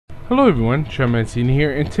Hello everyone, Shaman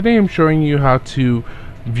here, and today I'm showing you how to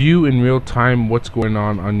view in real time what's going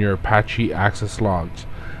on your Apache access logs.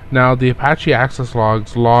 Now the Apache access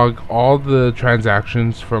logs log all the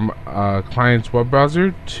transactions from a client's web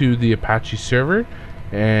browser to the Apache server,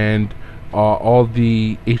 and all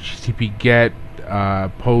the HTTP GET,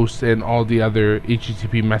 post, and all the other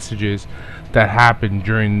HTTP messages that happen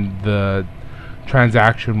during the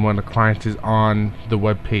transaction when a client is on the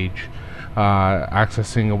web page.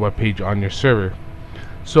 Accessing a web page on your server.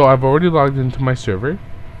 So I've already logged into my server.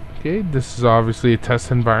 Okay, this is obviously a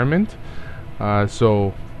test environment.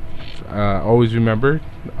 So always remember,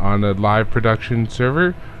 on a live production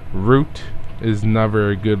server, root is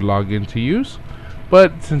never a good login to use.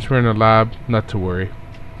 But since we're in a lab, not to worry.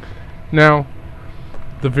 Now,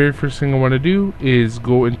 the very first thing I want to do is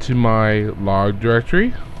go into my log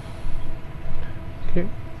directory. Okay.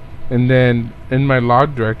 And then in my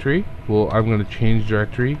log directory, I'm going to change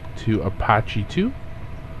directory to Apache 2.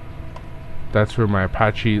 That's where my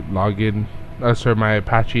Apache login, my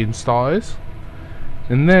Apache install is.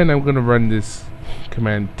 And then I'm going to run this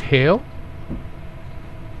command tail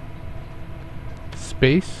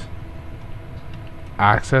space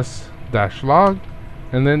access dash log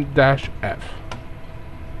and then dash F.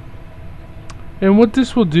 And what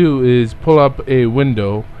this will do is pull up a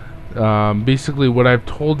window. Basically what I've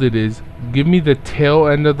told it is, give me the tail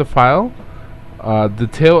end of the file, the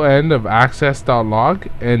tail end of access.log,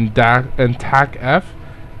 and tac F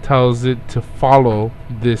tells it to follow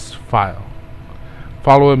this file.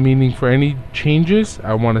 Follow it meaning for any changes,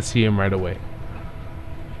 I want to see them right away.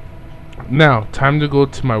 Now, time to go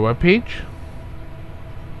to my web page.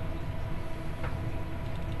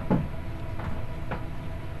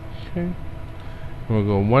 Okay. We'll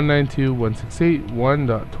go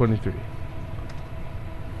 192.168.1.23.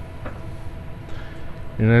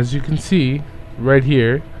 And as you can see right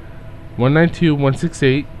here,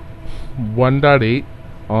 192.168.1.8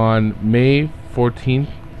 on May 14th,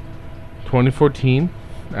 2014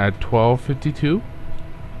 at 12:52.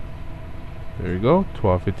 There you go,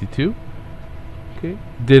 12:52. Okay.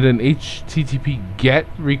 Did an HTTP GET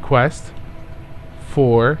request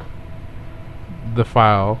for the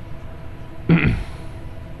file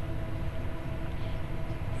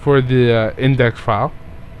for the index file.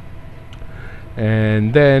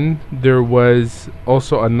 And then there was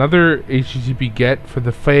also another HTTP GET for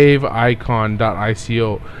the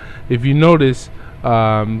favicon.ico. If you notice,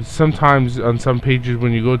 sometimes on some pages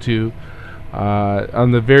when you go to,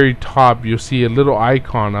 on the very top you'll see a little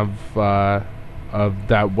icon of that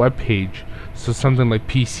web page. So something like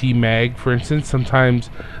PC Mag, for instance, sometimes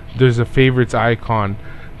there's a favorites icon.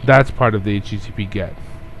 That's part of the HTTP GET.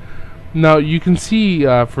 Now you can see,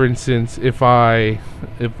 for instance, if I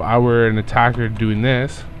were an attacker doing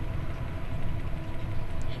this,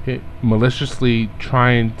 okay, maliciously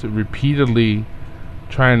repeatedly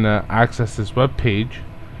trying to access this web page,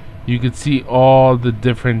 you could see all the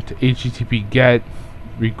different HTTP GET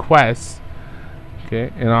requests.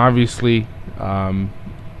 Okay, and obviously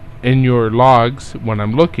in your logs, when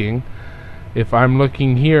I'm looking, if I'm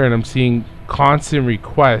looking here and I'm seeing constant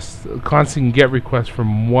GET requests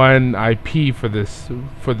from one IP for the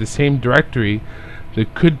same directory, there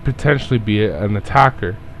could potentially be an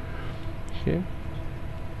attacker. Okay.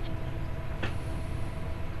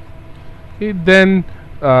 Okay. Then,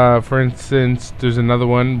 for instance, there's another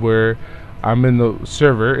one where I'm in the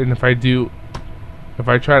server, and if I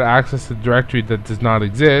try to access a directory that does not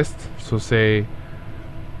exist, so say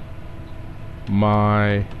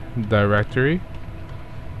my directory.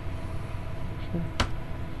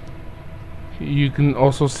 You can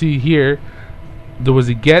also see here there was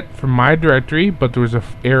a GET from my directory, but there was a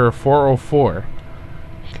error 404.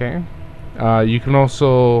 Okay. You can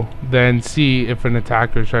also then see if an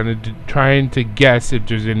attacker is trying to guess if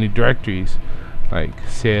there's any directories like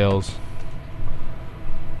sales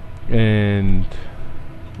and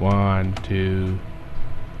 1, 2.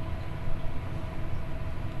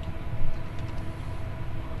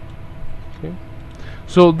 Okay.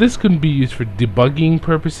 So this can be used for debugging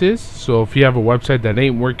purposes. So if you have a website that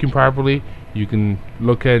ain't working properly, you can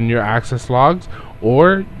look in your access logs.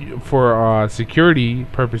 Or for security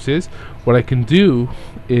purposes, what I can do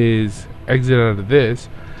is exit out of this,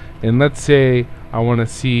 and let's say I want to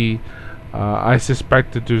see, I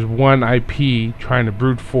suspect that there's one IP trying to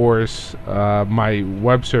brute force my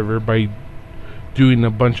web server by doing a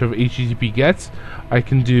bunch of HTTP GETs. I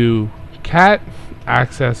can do cat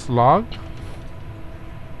access log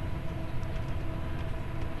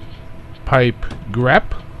pipe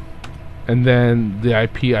grep, and then the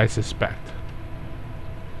IP I suspect.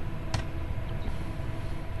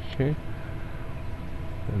 Okay.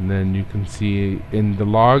 And then you can see in the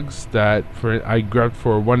logs that I grepped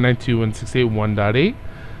for 192.168.1.8.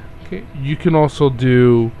 Okay, you can also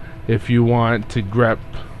do, if you want to grep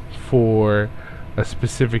for a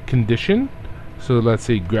specific condition, so let's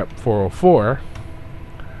say grep 404,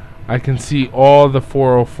 I can see all the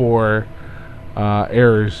 404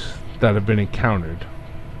 errors that have been encountered.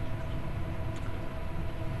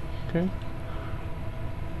 Okay,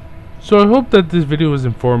 so I hope that this video was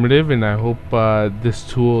informative, and I hope this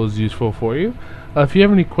tool is useful for you. If you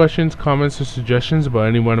have any questions, comments, or suggestions about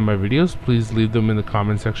any one of my videos, please leave them in the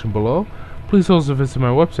comment section below. Please also visit my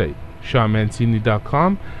website,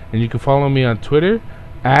 SeanMancini.com, and you can follow me on Twitter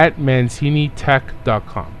at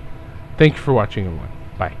ManciniTech.com. Thank you for watching, everyone.